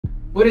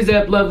What is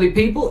up, lovely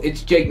people?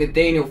 It's Jake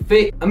Nathaniel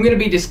Fit. I'm going to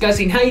be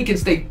discussing how you can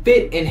stay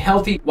fit and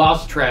healthy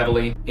whilst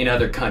traveling in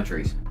other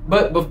countries.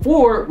 But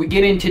before we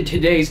get into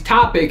today's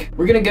topic,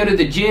 we're going to go to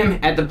the gym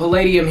at the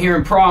Palladium here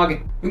in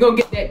Prague. We're going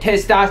to get that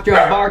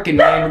testosterone barking,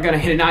 man. We're going to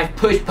hit a nice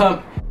push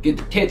pump, get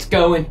the tits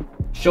going,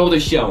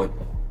 shoulders showing.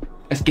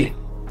 Let's get it.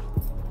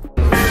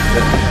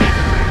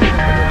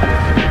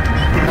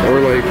 Or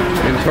like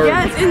in turn.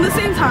 Yeah, it's in the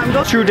same time.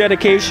 Go. True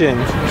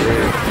dedication.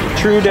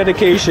 True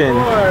dedication.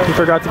 He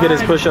forgot to get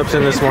his push-ups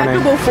in this morning.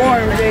 Impeccable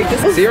form, Jake.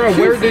 Sierra,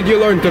 where did you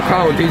learn to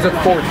count? He's at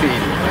 14.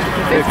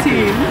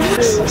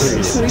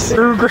 15.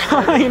 True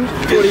grind.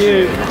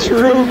 48.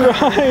 True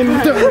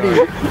grind.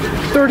 30.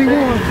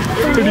 31.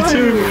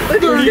 32.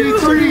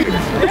 33.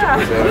 Yeah.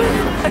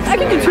 I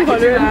can do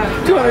 200.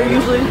 200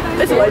 usually.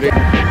 It's like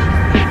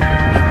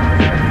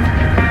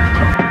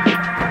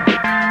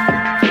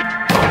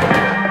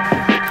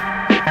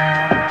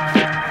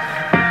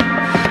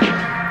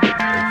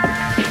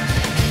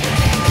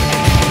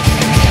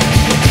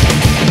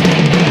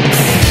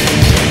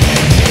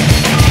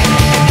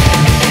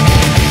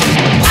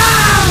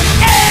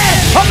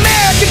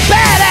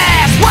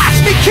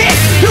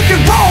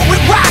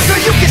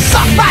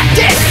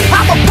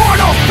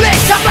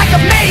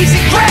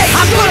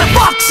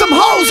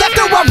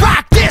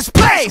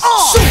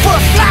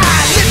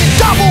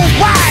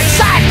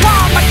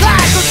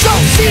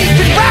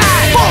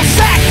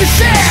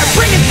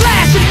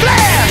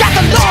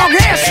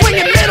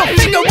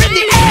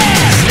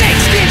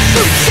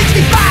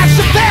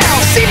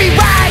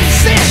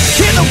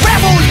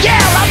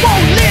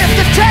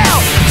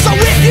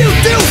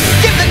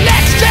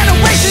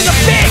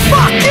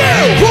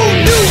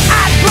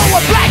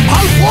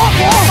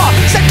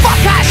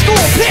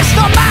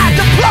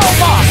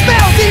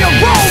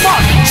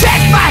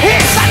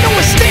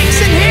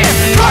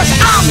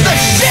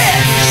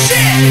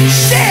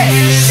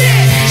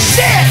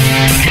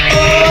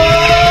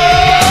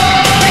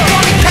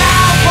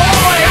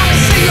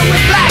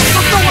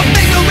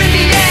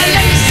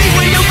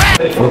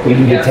Look, we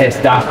need the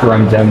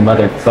testosterone done,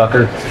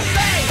 motherfucker.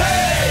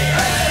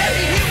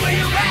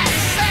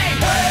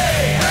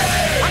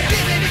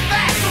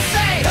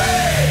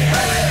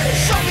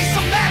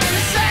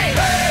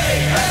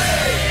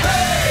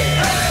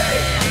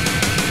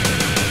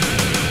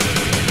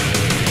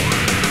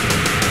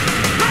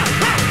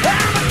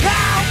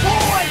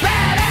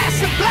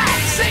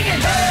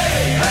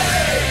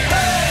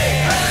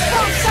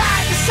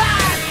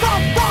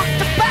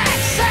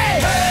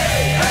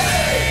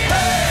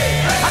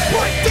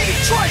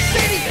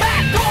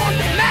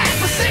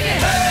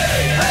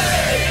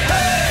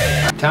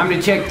 Time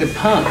to check the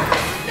pump.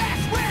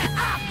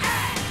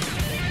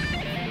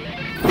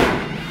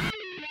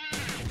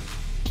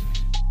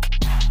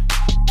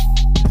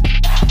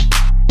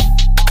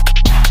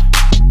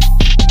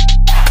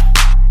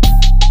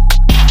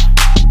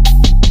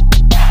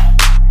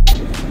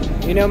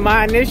 You know,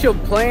 my initial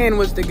plan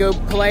was to go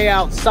play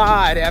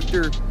outside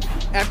after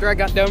I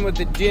got done with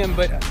the gym,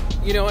 but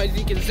you know, as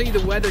you can see, the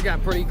weather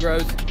got pretty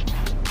gross.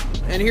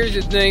 And here's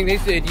the thing, they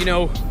said, you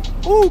know,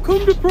 oh,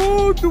 come to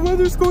Prague, the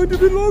weather's going to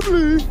be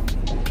lovely.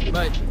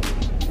 But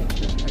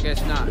I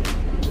guess not.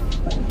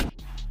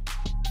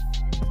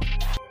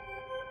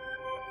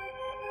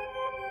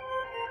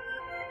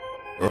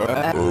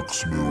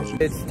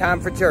 It's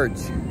time for church.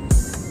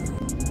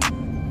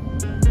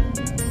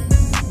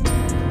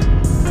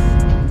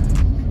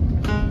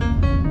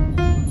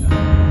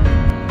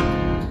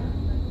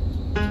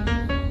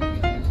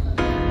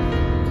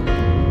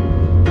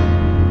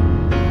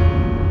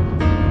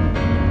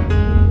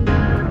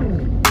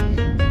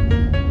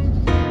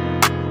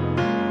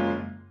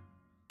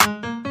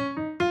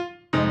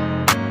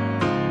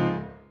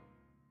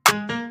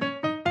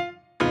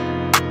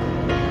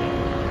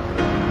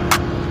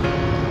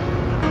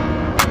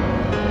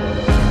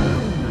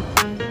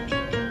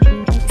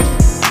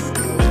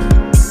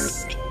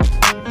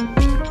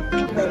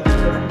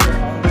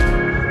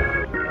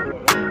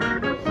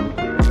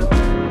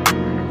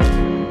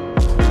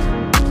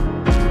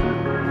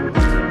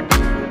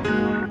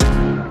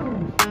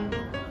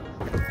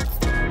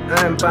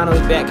 I'm finally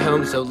back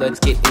home, so let's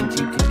get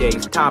into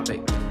today's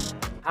topic.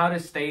 How to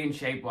stay in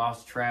shape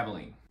whilst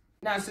traveling.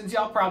 Now, since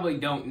y'all probably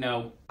don't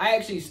know, I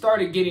actually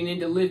started getting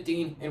into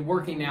lifting and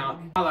working out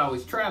while I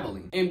was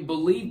traveling. And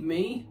believe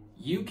me,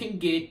 you can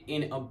get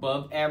in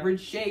above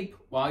average shape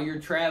while you're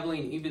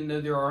traveling, even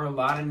though there are a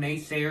lot of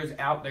naysayers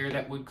out there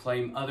that would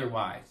claim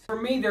otherwise.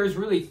 For me, there's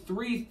really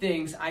 3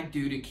 things I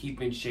do to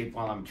keep in shape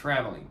while I'm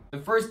traveling.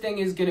 The first thing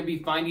is going to be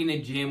finding a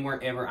gym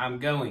wherever I'm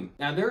going.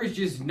 Now, there is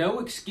just no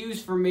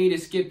excuse for me to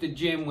skip the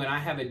gym when I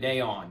have a day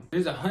on.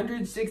 There's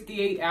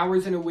 168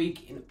 hours in a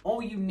week, and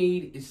all you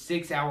need is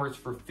 6 hours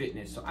for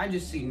fitness. So I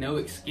just see no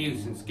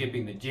excuse in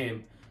skipping the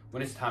gym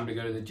when it's time to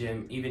go to the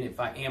gym, even if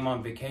I am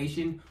on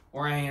vacation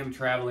or I am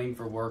traveling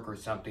for work or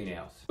something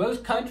else.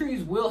 Most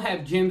countries will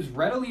have gyms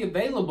readily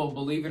available,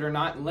 believe it or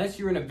not, unless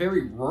you're in a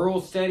very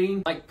rural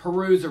setting. Like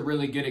Peru is a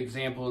really good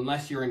example,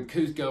 unless you're in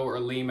Cusco or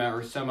Lima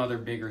or some other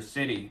bigger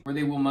city, where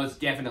they will most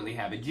definitely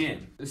have a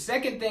gym. The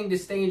second thing to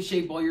stay in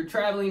shape while you're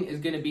traveling is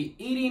going to be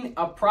eating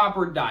a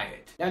proper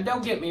diet. Now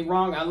don't get me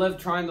wrong, I love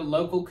trying the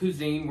local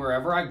cuisine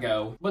wherever I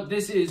go, but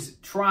this is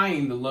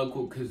trying the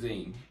local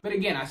cuisine. But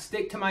again, I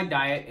stick to my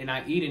diet and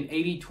I eat an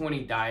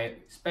 80-20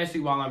 diet,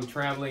 especially while I'm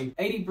traveling.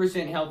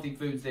 80% healthy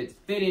foods that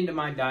fit into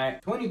my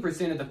diet,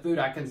 20% of the food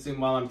I consume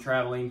while I'm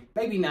traveling,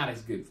 maybe not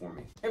as good for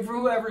me. And for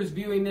whoever is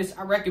viewing this,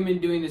 I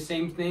recommend doing the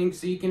same thing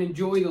so you can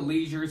enjoy the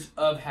leisures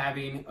of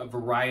having a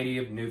variety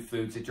of new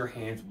foods at your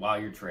hands while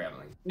you're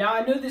traveling. Now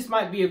I know this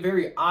might be a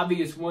very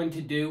obvious one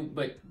to do,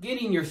 but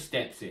getting your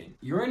steps in.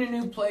 You're in a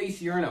new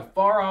place, you're in a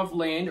far off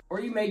land, or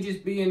you may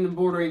just be in the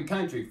bordering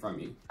country from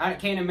you. I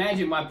can't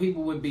imagine why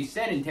people would be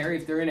sedentary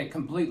if they're in a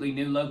completely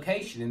new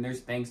location and there's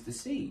things to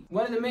see.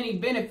 One of the many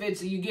benefits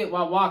that you get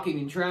while walking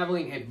and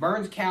traveling, it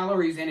burns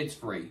calories and it's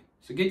free.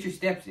 So get your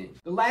steps in.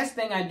 The last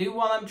thing I do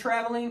while I'm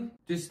traveling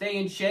to stay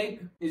in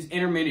shape is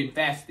intermittent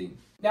fasting.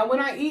 Now,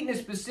 when I eat in a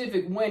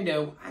specific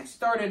window, I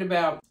start at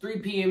about 3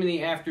 p.m. in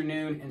the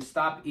afternoon and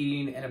stop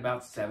eating at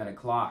about 7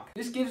 o'clock.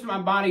 This gives my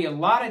body a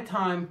lot of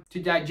time to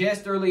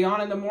digest early on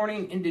in the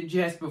morning and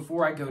digest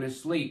before I go to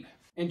sleep.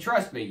 And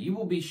trust me, you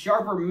will be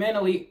sharper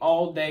mentally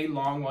all day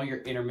long while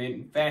you're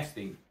intermittent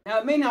fasting. Now,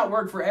 it may not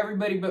work for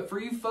everybody, but for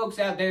you folks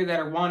out there that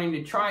are wanting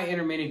to try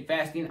intermittent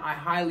fasting, I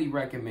highly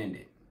recommend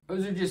it.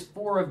 Those are just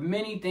 4 of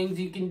many things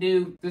you can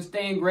do to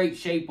stay in great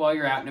shape while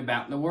you're out and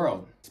about in the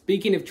world.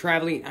 Speaking of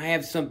traveling, I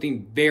have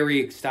something very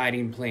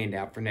exciting planned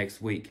out for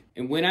next week.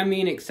 And when I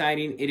mean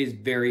exciting, it is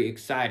very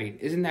exciting.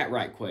 Isn't that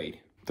right, Quaid?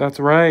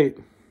 That's right.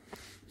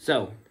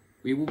 So,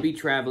 we will be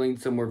traveling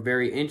somewhere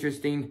very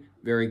interesting,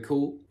 very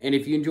cool. And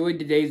if you enjoyed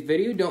today's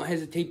video, don't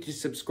hesitate to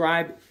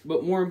subscribe.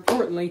 But more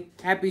importantly,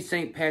 happy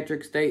St.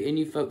 Patrick's Day, and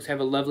you folks have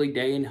a lovely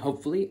day, and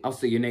hopefully I'll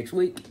see you next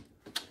week.